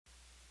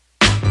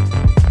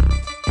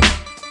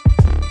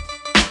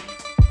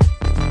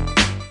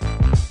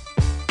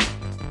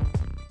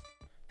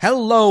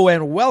Hello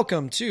and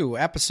welcome to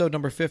episode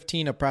number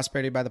 15 of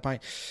Prosperity by the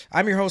Pint.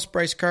 I'm your host,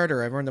 Bryce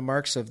Carter. I've earned the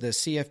marks of the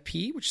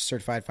CFP, which is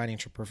Certified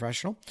Financial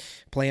Professional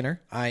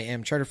Planner. I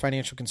am Chartered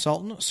Financial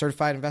Consultant,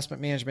 Certified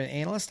Investment Management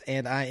Analyst,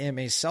 and I am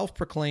a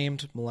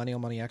self-proclaimed millennial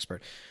money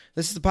expert.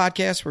 This is the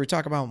podcast where we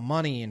talk about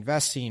money,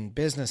 investing,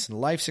 business,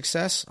 and life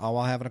success, all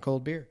while having a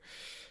cold beer.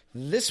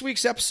 This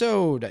week's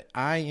episode,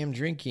 I am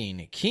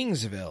drinking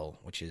Kingsville,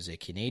 which is a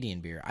Canadian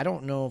beer. I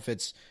don't know if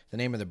it's the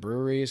name of the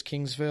brewery is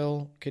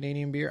Kingsville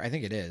Canadian Beer. I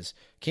think it is.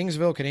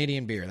 Kingsville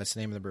Canadian Beer. That's the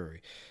name of the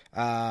brewery.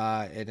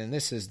 And then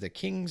this is the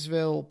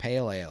Kingsville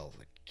Pale Ale,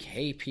 the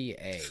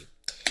KPA.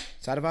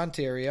 It's out of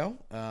Ontario.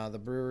 The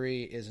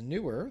brewery is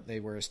newer. They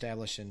were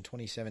established in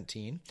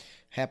 2017.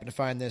 Happened to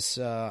find this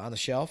on the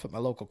shelf at my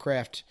local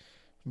craft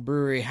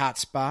brewery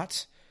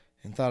hotspot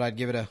and thought I'd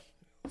give it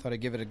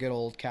a good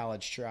old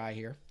college try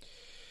here.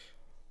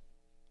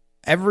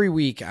 Every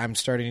week I'm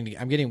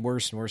getting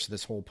worse and worse at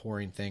this whole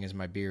pouring thing as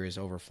my beer is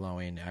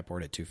overflowing. I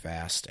poured it too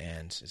fast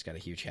and it's got a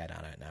huge head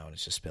on it now and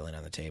it's just spilling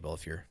on the table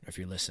if you're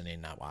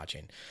listening, not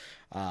watching.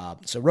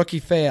 So rookie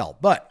fail.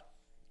 But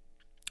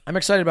I'm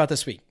excited about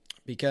this week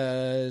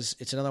because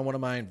it's another one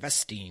of my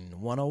Investing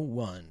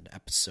 101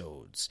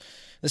 episodes.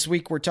 This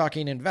week we're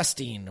talking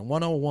Investing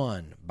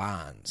 101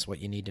 bonds,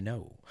 what you need to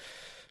know.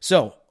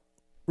 So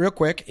real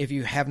quick, if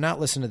you have not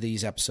listened to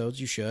these episodes,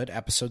 you should.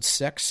 Episode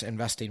 6,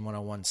 Investing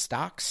 101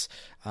 Stocks.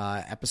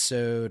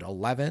 Episode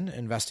 11,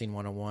 Investing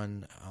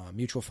 101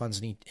 Mutual Funds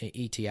and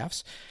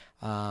ETFs,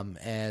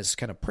 as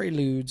kind of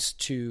preludes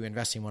to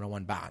Investing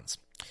 101 Bonds.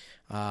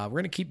 We're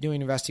going to keep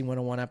doing Investing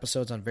 101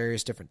 episodes on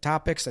various different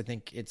topics. I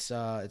think it's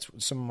some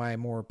of my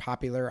more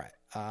popular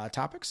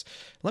topics.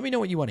 Let me know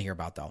what you want to hear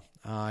about, though.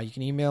 You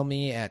can email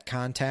me at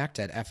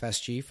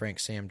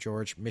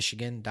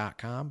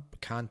contact@fsgfranksamgeorgemichigan.com,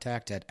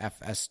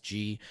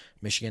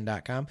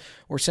 contact@fsgmichigan.com,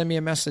 or send me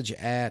a message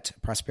at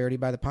Prosperity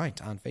by the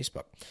Pint on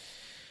Facebook.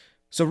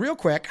 So real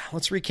quick,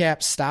 let's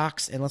recap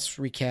stocks and let's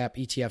recap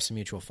ETFs and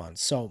mutual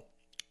funds. So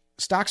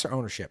stocks are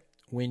ownership.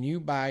 When you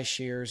buy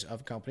shares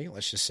of a company,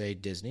 let's just say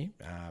Disney,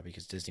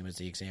 because Disney was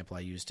the example I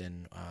used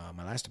in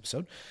my last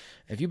episode.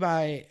 If you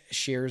buy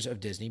shares of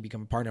Disney,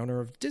 become a part owner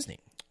of Disney.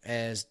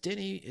 As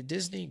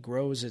Disney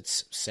grows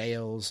its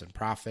sales and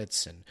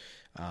profits and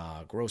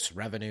gross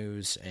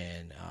revenues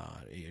and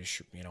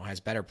has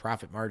better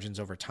profit margins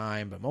over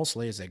time, but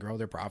mostly as they grow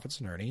their profits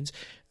and earnings,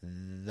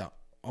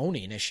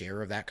 owning a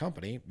share of that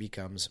company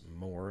becomes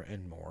more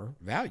and more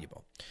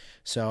valuable.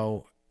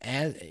 So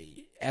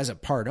as a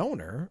part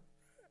owner,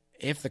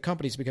 if the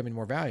company's becoming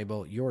more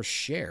valuable, your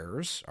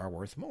shares are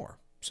worth more.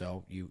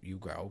 So you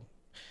grow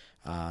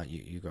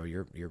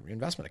your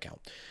investment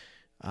account.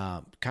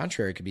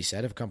 Contrary could be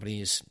said if a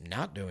company is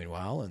not doing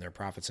well and their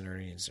profits and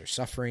earnings are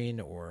suffering,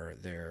 or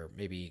they're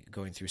maybe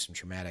going through some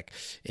traumatic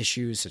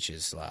issues such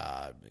as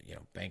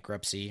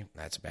bankruptcy.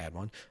 That's a bad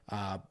one.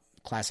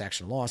 Class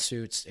action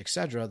lawsuits,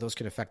 etc. Those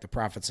could affect the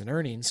profits and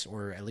earnings,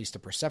 or at least the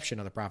perception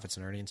of the profits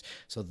and earnings.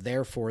 So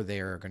therefore,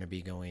 they're going to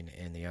be going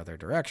in the other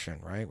direction,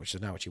 right? Which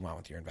is not what you want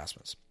with your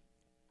investments.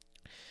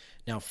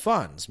 Now,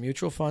 funds,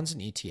 mutual funds and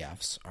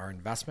ETFs are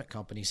investment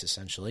companies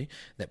essentially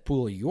that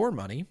pool your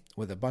money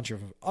with a bunch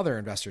of other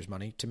investors'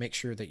 money to make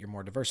sure that you're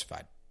more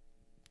diversified.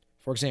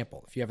 For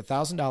example, if you have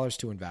 $1,000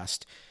 to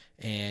invest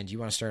and you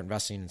want to start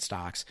investing in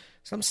stocks,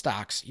 some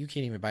stocks you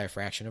can't even buy a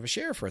fraction of a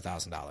share for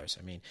 $1,000.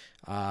 I mean,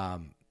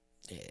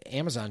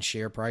 Amazon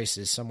share price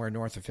is somewhere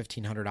north of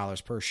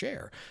 $1,500 per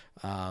share.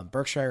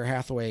 Berkshire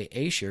Hathaway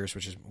A shares,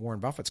 which is Warren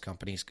Buffett's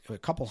company, a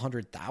couple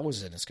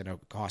 $100,000 is going to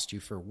cost you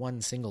for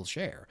one single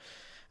share.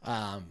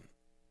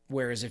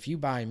 Whereas if you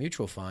buy a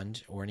mutual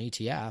fund or an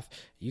ETF,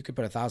 you could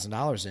put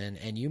 $1,000 in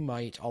and you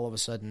might all of a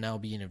sudden now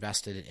be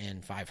invested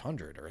in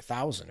 500 or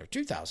 1,000 or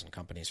 2,000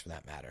 companies for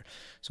that matter.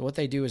 So what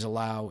they do is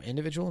allow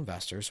individual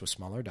investors with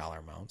smaller dollar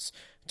amounts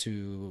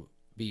to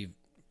be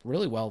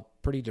really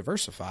pretty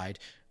diversified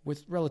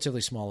with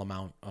relatively small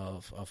amount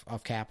of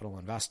capital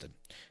invested.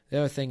 The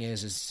other thing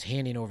is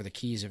handing over the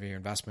keys of your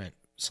investment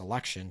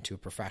selection to a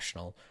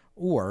professional,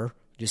 or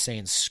just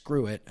saying,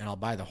 screw it, and I'll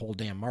buy the whole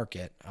damn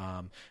market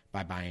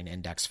by buying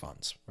index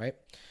funds, right?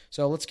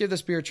 So let's give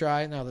this beer a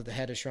try now that the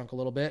head has shrunk a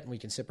little bit and we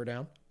can sip her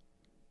down.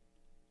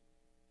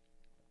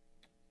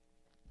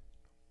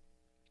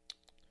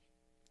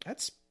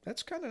 That's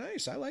kind of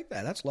nice. I like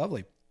that. That's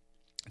lovely.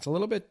 It's a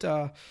little bit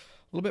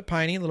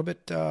piney,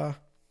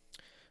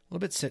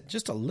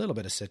 just a little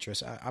bit of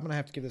citrus. I'm going to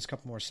have to give this a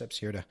couple more sips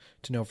here to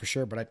know for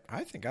sure, but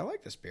I think I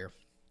like this beer.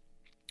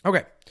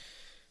 Okay,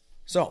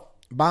 so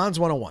Bonds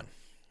 101.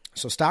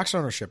 So stocks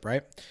ownership,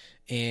 right?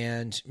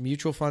 And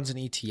mutual funds and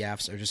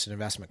ETFs are just an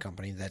investment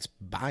company that's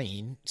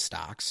buying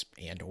stocks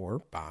and or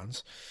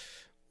bonds.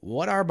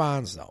 What are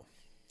bonds, though?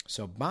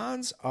 So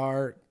bonds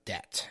are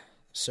debt.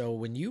 So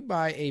when you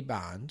buy a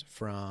bond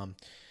from,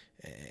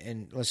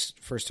 and let's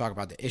first talk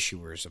about the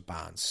issuers of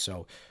bonds.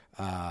 So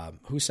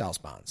who sells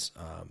bonds?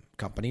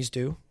 Companies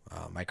do.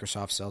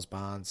 Microsoft sells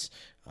bonds.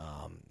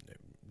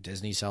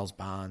 Disney sells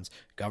bonds.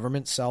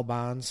 Governments sell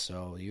bonds.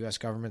 So the U.S.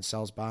 government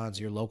sells bonds.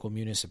 Your local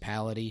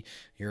municipality,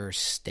 your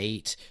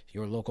state,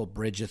 your local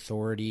bridge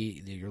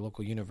authority, your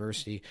local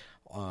university,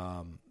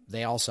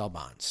 they all sell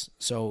bonds.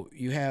 So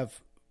you have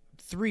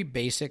three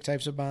basic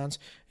types of bonds.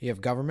 You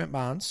have government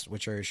bonds,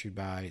 which are issued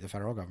by the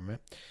federal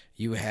government.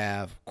 You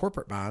have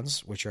corporate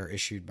bonds, which are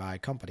issued by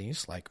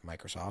companies like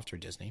Microsoft or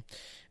Disney.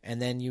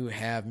 And then you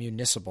have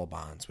municipal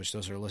bonds, which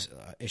those are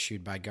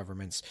issued by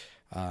governments,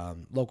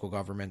 local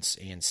governments,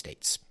 and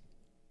states.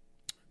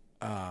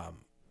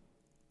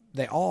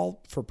 They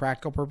all, for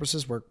practical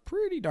purposes, work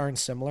pretty darn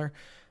similar,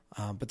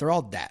 but they're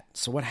all debt.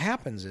 So what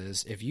happens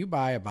is if you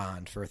buy a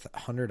bond for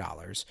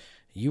 $100,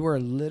 you are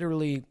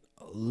literally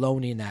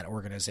loaning that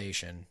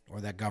organization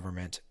or that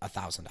government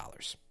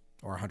 $1,000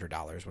 or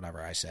 $100,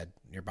 whatever I said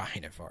you're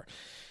buying it for.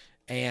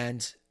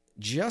 And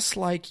just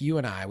like you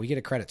and I, we get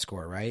a credit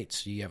score, right?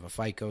 So you have a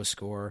FICO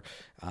score,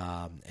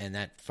 and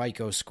that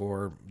FICO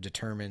score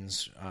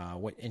determines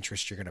what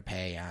interest you're going to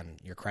pay on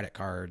your credit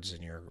cards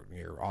and your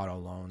auto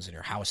loans and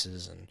your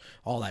houses and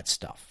all that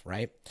stuff,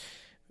 right?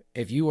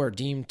 If you are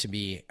deemed to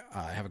be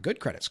have a good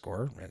credit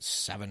score, it's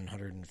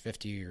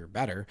 750 or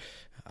better,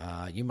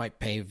 you might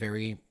pay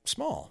very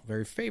small,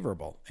 very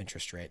favorable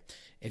interest rate.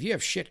 If you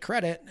have shit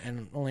credit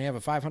and only have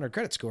a 500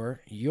 credit score,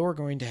 you're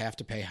going to have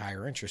to pay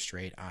higher interest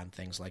rate on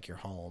things like your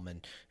home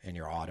and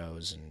your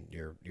autos and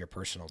your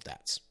personal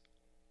debts.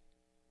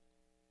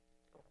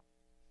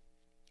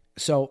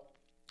 So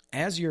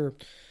as you're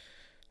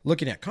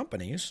looking at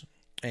companies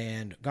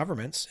and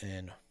governments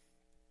and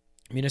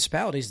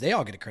municipalities, they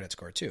all get a credit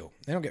score too.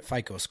 They don't get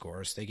FICO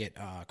scores. They get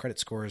credit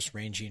scores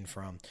ranging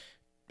from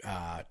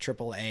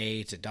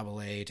AAA to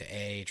AA to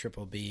A,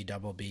 triple B,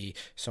 double B,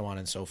 so on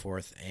and so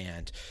forth.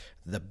 And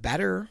the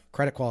better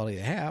credit quality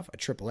they have, a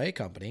AAA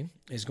company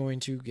is going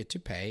to get to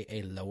pay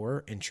a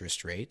lower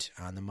interest rate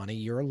on the money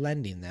you're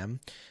lending them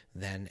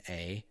than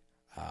a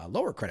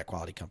lower credit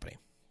quality company.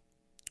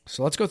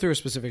 So let's go through a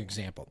specific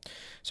example.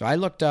 So I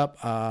looked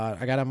up,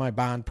 I got on my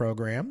bond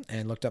program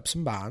and looked up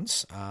some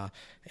bonds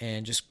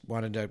and just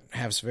wanted to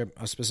have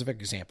a specific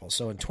example.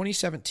 So in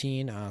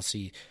 2017,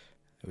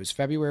 it was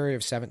February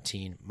of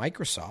 17,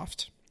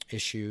 Microsoft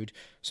issued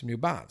some new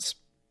bonds.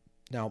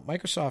 Now,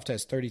 Microsoft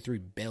has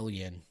 $33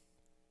 billion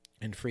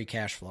in free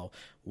cash flow.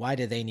 Why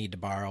do they need to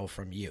borrow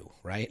from you,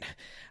 right?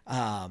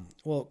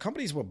 Well,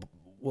 companies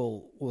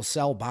will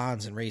sell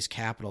bonds and raise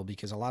capital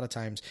because a lot of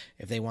times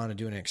if they want to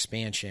do an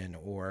expansion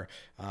or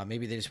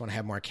maybe they just want to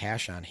have more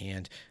cash on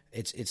hand,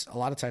 it's a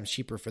lot of times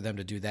cheaper for them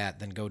to do that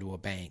than go to a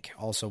bank.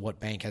 Also, what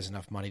bank has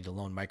enough money to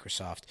loan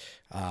Microsoft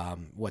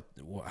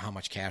how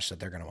much cash that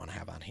they're going to want to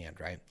have on hand,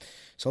 right?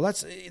 So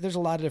there's a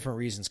lot of different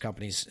reasons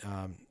companies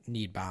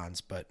need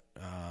bonds, but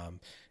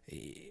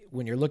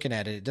when you're looking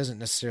at it, it doesn't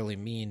necessarily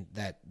mean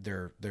that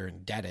they're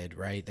indebted,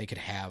 right? They could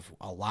have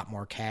a lot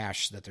more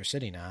cash that they're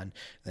sitting on.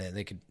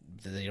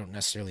 They don't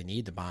necessarily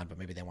need the bond, but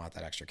maybe they want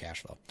that extra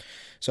cash flow.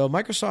 So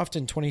Microsoft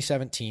in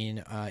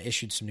 2017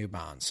 issued some new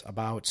bonds,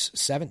 about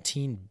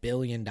 $17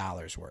 billion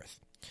worth.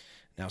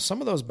 Now,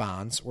 some of those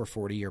bonds were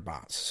 40-year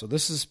bonds. So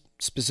this is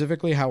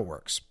specifically how it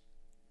works.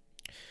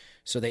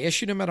 So they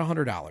issued them at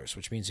 $100,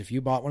 which means if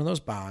you bought one of those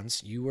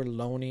bonds, you were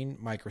loaning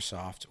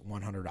Microsoft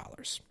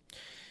 $100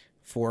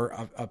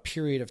 for a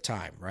period of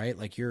time, right?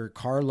 Like your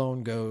car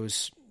loan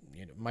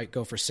might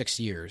go for 6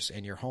 years,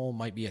 and your home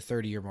might be a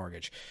 30-year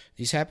mortgage.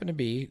 These happen to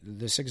be,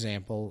 this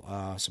example,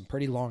 some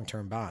pretty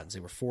long-term bonds.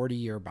 They were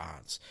 40-year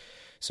bonds.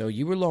 So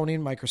you were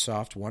loaning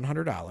Microsoft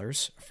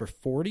 $100 for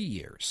 40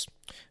 years.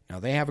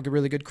 Now, they have a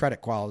really good credit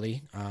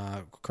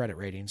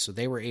rating, so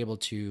they were able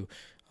to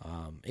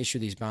issue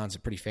these bonds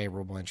at pretty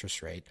favorable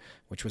interest rate,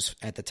 which was,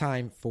 at the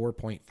time,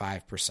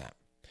 4.5%.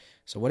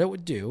 So what it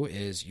would do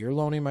is you're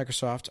loaning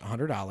Microsoft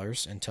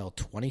 $100 until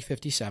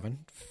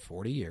 2057,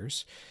 40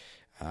 years,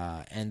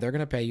 and they're going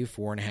to pay you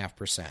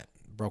 4.5%,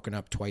 broken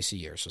up twice a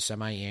year. So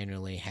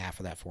semi-annually, half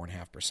of that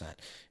 4.5%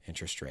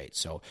 interest rate.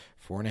 So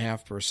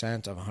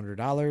 4.5% of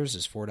 $100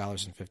 is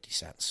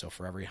 $4.50. So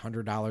for every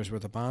 $100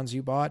 worth of bonds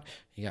you bought,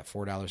 you got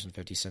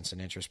 $4.50 in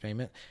interest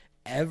payment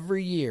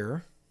every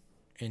year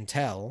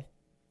until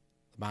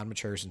the bond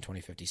matures in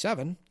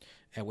 2057,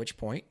 at which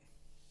point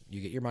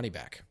you get your money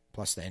back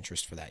plus the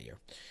interest for that year.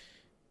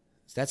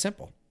 It's that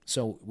simple.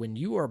 So when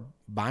you are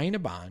buying a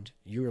bond,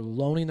 you are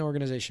loaning the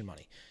organization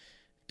money.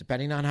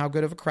 Depending on how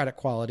good of a credit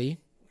quality,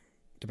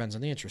 depends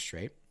on the interest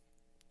rate,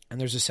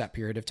 and there's a set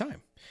period of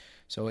time.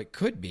 So it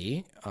could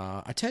be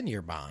a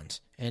 10-year bond,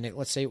 and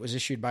let's say it was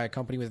issued by a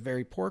company with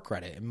very poor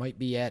credit. It might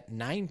be at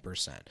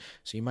 9%.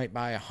 So you might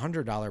buy a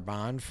 $100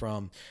 bond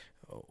from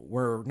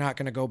We're Not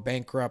Going to Go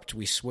Bankrupt,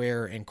 We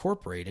Swear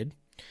Incorporated,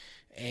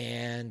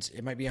 and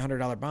it might be a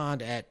 $100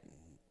 bond at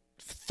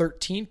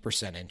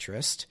 13%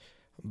 interest,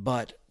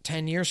 but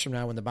 10 years from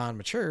now when the bond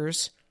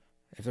matures,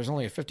 if there's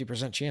only a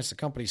 50% chance the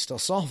company's still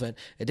solvent,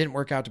 it didn't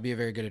work out to be a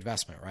very good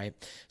investment, right?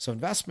 So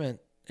investment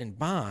in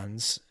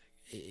bonds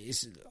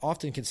is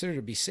often considered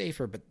to be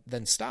safer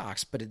than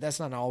stocks, but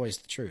that's not always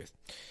the truth.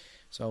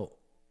 So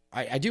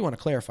I do want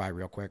to clarify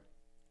real quick.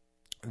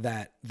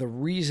 that the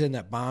reason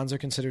that bonds are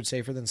considered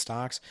safer than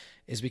stocks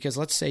is because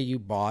let's say you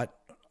bought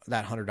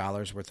that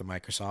 $100 worth of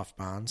Microsoft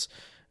bonds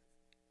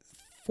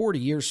 40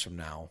 years from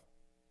now,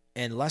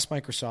 unless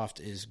Microsoft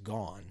is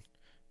gone,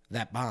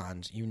 that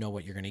bond, you know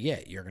what you're going to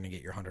get. You're going to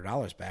get your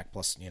 $100 back,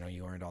 plus,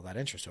 you earned all that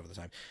interest over the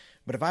time.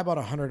 But if I bought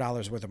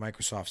 $100 worth of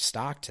Microsoft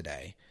stock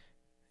today,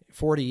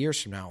 40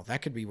 years from now,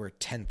 that could be worth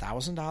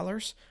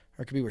 $10,000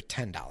 or it could be worth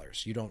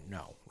 $10. You don't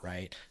know,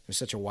 right? There's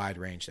such a wide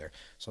range there.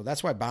 So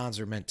that's why bonds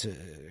are meant to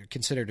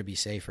consider to be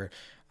safer.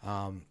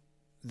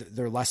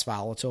 They're less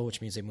volatile,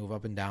 which means they move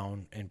up and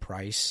down in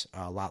price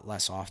a lot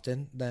less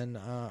often than,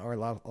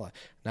 not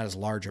as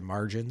large a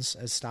margins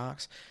as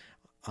stocks.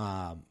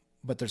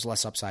 But there's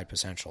less upside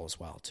potential as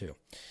well, too.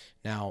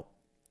 Now,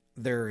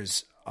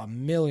 there's a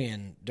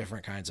million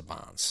different kinds of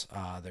bonds.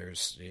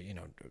 There's,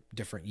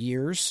 different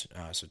years,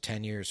 so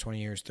 10 years,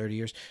 20 years, 30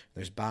 years.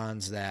 There's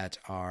bonds that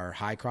are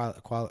high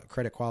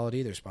credit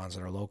quality. There's bonds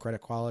that are low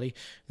credit quality.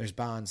 There's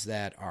bonds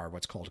that are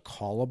what's called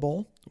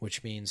callable,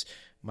 which means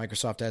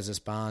Microsoft has this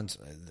bond.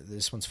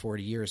 This one's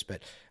 40 years,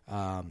 but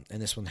and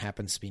this one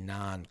happens to be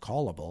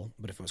non-callable.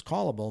 But if it was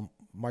callable,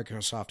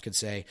 Microsoft could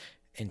say,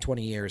 in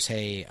 20 years,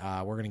 hey,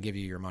 we're going to give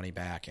you your money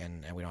back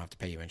and we don't have to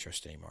pay you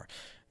interest anymore.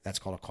 That's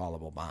called a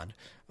callable bond.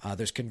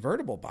 There's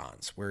convertible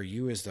bonds where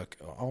you as the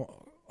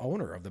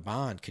owner of the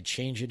bond could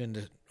change it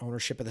into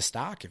ownership of the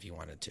stock if you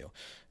wanted to.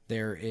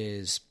 There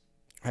is,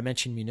 I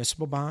mentioned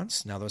municipal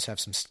bonds. Now those have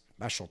some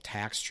special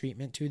tax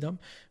treatment to them.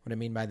 What I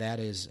mean by that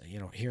is,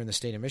 here in the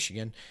state of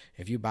Michigan,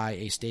 if you buy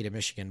a state of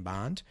Michigan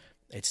bond,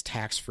 it's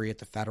tax-free at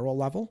the federal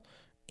level.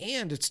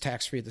 And it's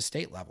tax-free at the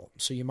state level.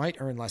 So you might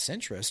earn less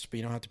interest, but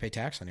you don't have to pay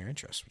tax on your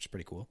interest, which is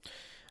pretty cool.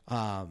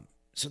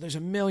 So there's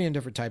a million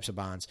different types of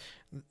bonds.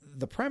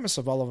 The premise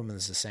of all of them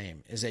is the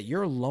same, is that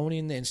you're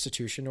loaning the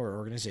institution or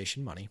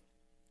organization money.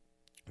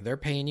 They're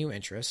paying you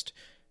interest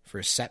for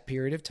a set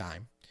period of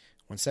time.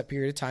 Once that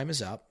period of time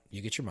is up,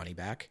 you get your money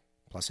back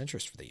plus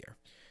interest for the year.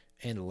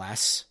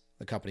 Unless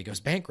the company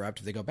goes bankrupt.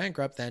 If they go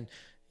bankrupt, then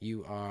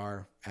you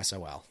are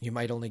SOL. You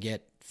might only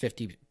get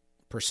 50%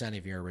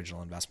 of your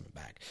original investment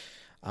back.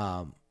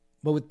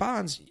 But with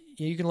bonds,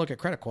 you can look at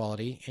credit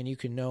quality and you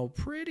can know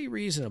pretty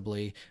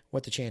reasonably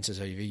what the chances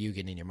of you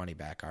getting your money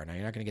back are. Now,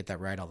 you're not going to get that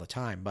right all the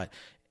time, but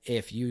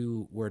if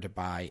you were to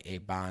buy a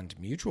bond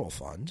mutual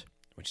fund,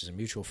 which is a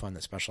mutual fund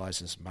that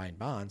specializes in buying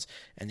bonds,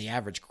 and the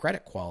average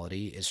credit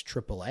quality is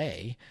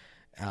AAA,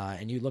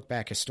 and you look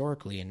back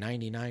historically, and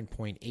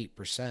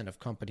 99.8% of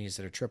companies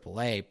that are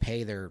AAA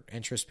pay their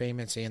interest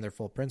payments and their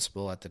full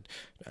principal at the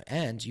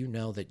end, you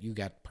know that you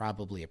got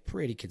probably a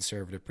pretty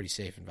conservative, pretty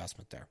safe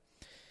investment there.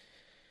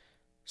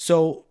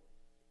 So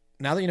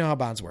now that you know how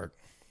bonds work,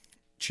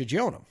 should you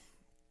own them?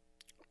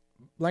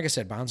 Like I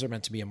said, bonds are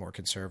meant to be a more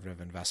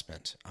conservative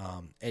investment.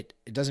 It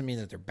doesn't mean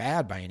that they're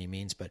bad by any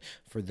means, but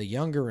for the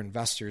younger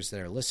investors that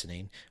are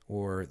listening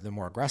or the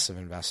more aggressive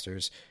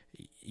investors,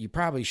 you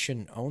probably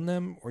shouldn't own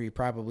them, or you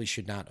probably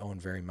should not own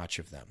very much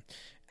of them.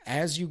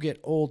 As you get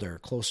older,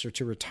 closer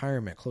to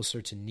retirement,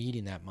 closer to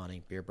needing that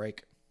money, beer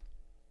break,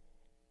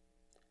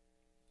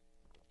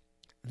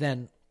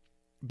 then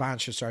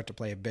bonds should start to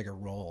play a bigger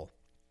role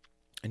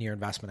in your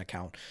investment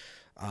account.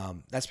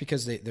 That's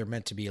because they're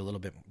meant to be a little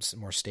bit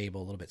more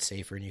stable, a little bit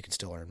safer, and you can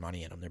still earn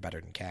money in them. They're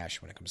better than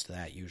cash when it comes to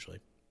that,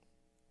 usually.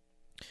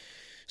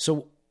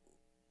 So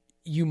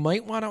you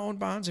might want to own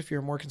bonds if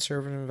you're a more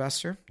conservative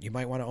investor. You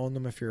might want to own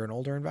them if you're an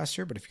older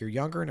investor, but if you're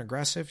younger and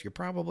aggressive, you're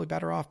probably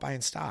better off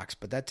buying stocks.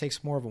 But that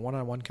takes more of a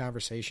one-on-one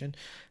conversation.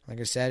 Like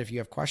I said, if you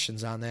have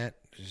questions on that,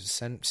 just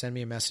send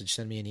me a message,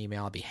 send me an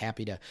email. I'll be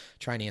happy to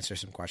try and answer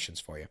some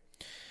questions for you.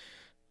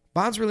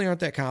 Bonds really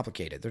aren't that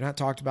complicated. They're not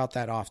talked about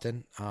that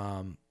often.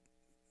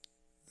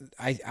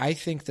 I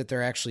think that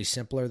they're actually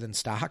simpler than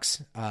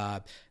stocks.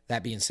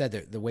 That being said,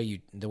 the way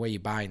you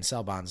buy and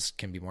sell bonds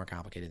can be more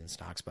complicated than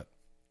stocks, but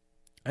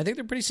I think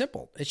they're pretty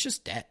simple. It's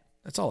just debt.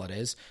 That's all it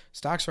is.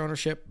 Stocks are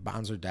ownership,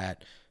 bonds are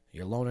debt.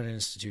 You're loaning an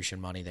institution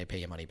money, they pay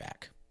you money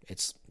back.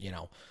 It's,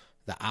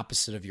 the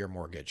opposite of your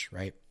mortgage,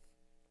 right?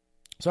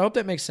 So I hope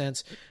that makes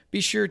sense. Be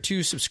sure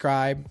to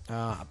subscribe.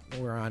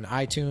 We're on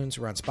iTunes,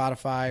 we're on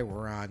Spotify,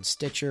 we're on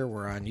Stitcher,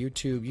 we're on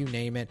YouTube, you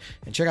name it.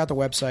 And check out the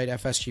website,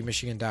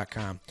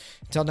 fsgmichigan.com.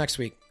 Until next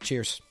week,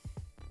 cheers.